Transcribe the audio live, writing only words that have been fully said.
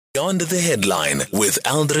Beyond the Headline with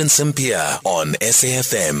Aldrin Sampear on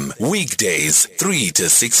SAFM. Weekdays, 3 to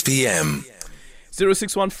 6 p.m.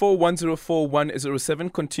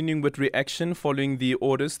 0614-104-107, continuing with reaction following the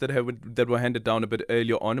orders that were handed down a bit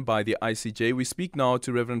earlier on by the ICJ. We speak now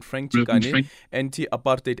to Reverend Frank Chikane,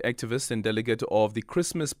 Anti-Apartheid Activist and Delegate of the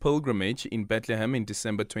Christmas Pilgrimage in Bethlehem in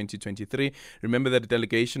December 2023. Remember that a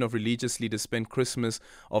delegation of religious leaders spent Christmas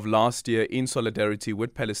of last year in solidarity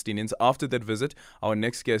with Palestinians. After that visit, our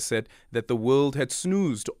next guest said that the world had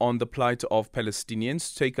snoozed on the plight of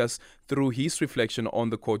Palestinians. To take us through his reflection on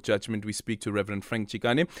the court judgment, we speak to Reverend Frank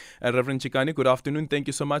Chikane. Reverend Chikane, good afternoon. Thank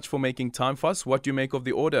you so much for making time for us. What do you make of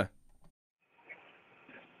the order?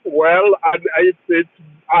 Well, I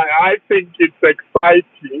think it's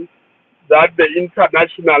exciting that the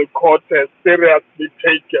International Court has seriously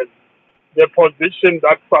taken the position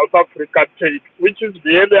that South Africa takes, which is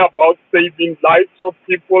really about saving lives of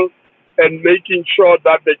people and making sure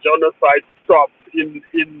that the genocide stops in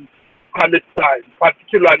Palestine,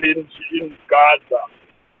 particularly in Gaza.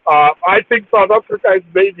 I think South Africa has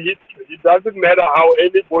made history. It doesn't matter how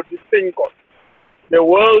anybody thinks of it. The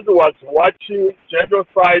world was watching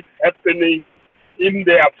genocide happening in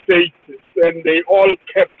their faces, and they all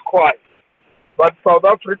kept quiet. But South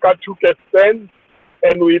Africa took a stand,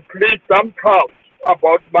 and we please, I'm proud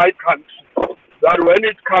about my country, that when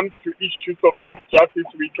it comes to issues of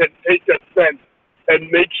justice, we can take a stand and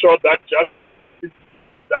make sure that justice is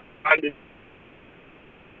done.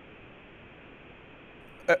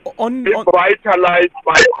 Revitalize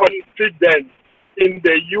my confidence in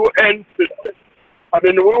the UN system. I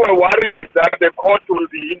mean, we were worried that the court will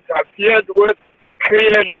be interfered with.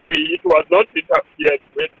 Clearly, it was not interfered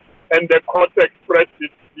with, and the court expressed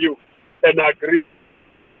its view and agreed.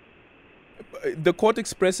 The court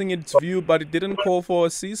expressing its view, but it didn't call for a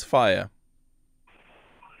ceasefire.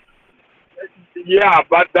 Yeah,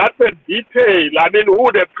 but that's a detail. I mean, who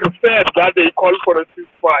would have preferred that they call for a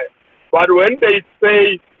ceasefire? But when they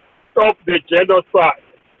say stop the genocide,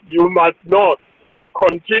 you must not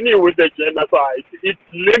continue with the genocide. It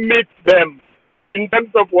limits them in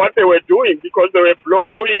terms of what they were doing, because they were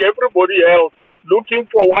blowing everybody else. Looking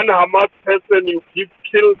for one Hamas person, you've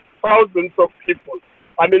killed thousands of people.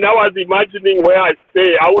 I mean, I was imagining where I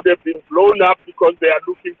stay, I would have been blown up because they are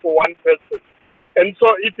looking for one person. And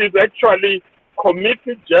so it is actually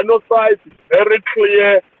committed genocide. It's very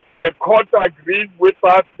clear. The court agrees with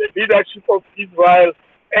us. The leadership of Israel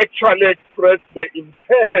actually expressed the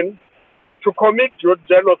intent to commit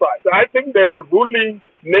genocide. I think the ruling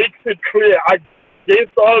makes it clear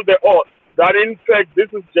against all the odds that in fact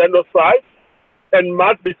this is genocide and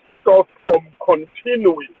must be stopped from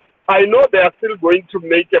continuing. I know they are still going to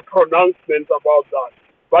make a pronouncement about that,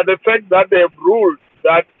 but the fact that they have ruled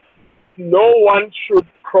that no one should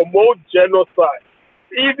promote genocide,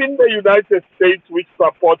 even the United States, which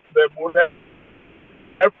supports them, would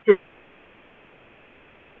have to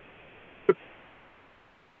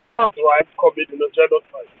commit a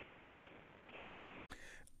genocide.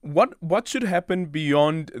 What should happen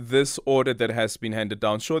beyond this order that has been handed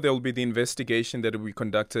down? Sure, there will be the investigation that will be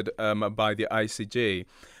conducted by the ICJ,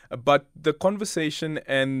 but the conversation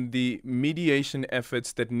and the mediation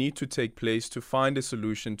efforts that need to take place to find a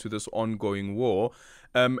solution to this ongoing war,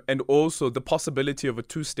 and also the possibility of a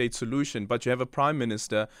two-state solution. But you have a prime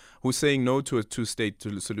minister who's saying no to a two-state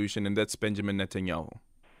solution, and that's Benjamin Netanyahu.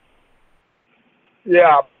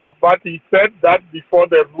 Yeah, but he said that before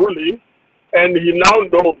the ruling, and he now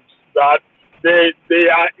knows that they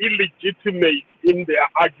are illegitimate in their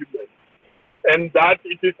argument, and that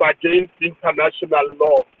it is against international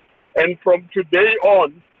law. And from today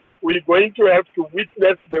on, we're going to have to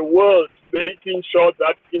witness the world making sure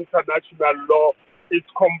that international law is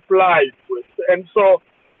complied with. And so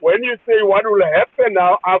when you say what will happen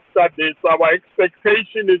now after this, our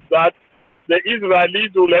expectation is that the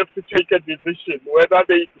Israelis will have to take a decision whether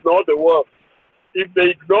they ignore the world. If they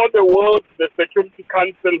ignore the world, the Security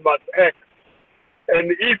Council must act.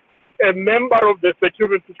 And if a member of the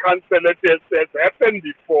Security Council, as has happened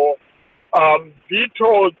before,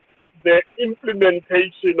 vetoes the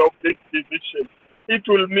implementation of this decision, it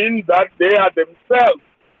will mean that they are themselves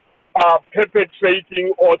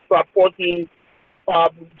perpetrating or supporting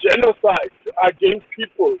genocide against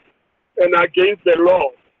people and against the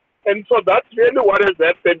law. And so that's really what has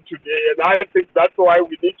happened today. And I think that's why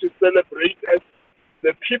we need to celebrate as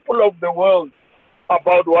the people of the world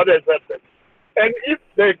about what has happened. And if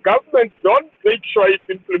the government don't make sure it's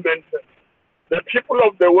implemented, the people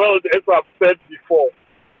of the world, as I've said before,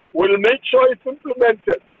 will make sure it's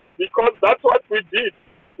implemented, because that's what we did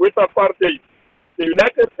with apartheid. The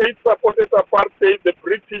United States supported apartheid, the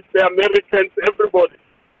British, the Americans, everybody.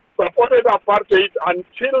 apartheid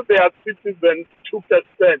until their citizens took a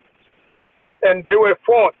stand and they were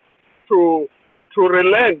forced to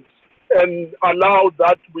relent and allow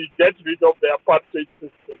that we get rid of the apartheid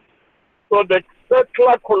system. So the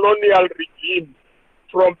settler colonial regime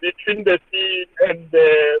from between the sea and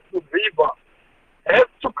the river has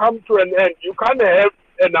to come to an end. You can't have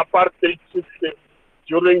an apartheid system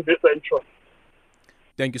during this century.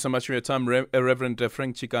 Thank you so much for your time, Reverend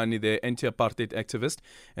Frank Chikane, the anti-apartheid activist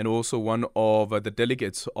and also one of the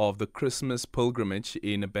delegates of the Christmas pilgrimage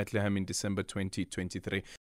in Bethlehem in December 2023.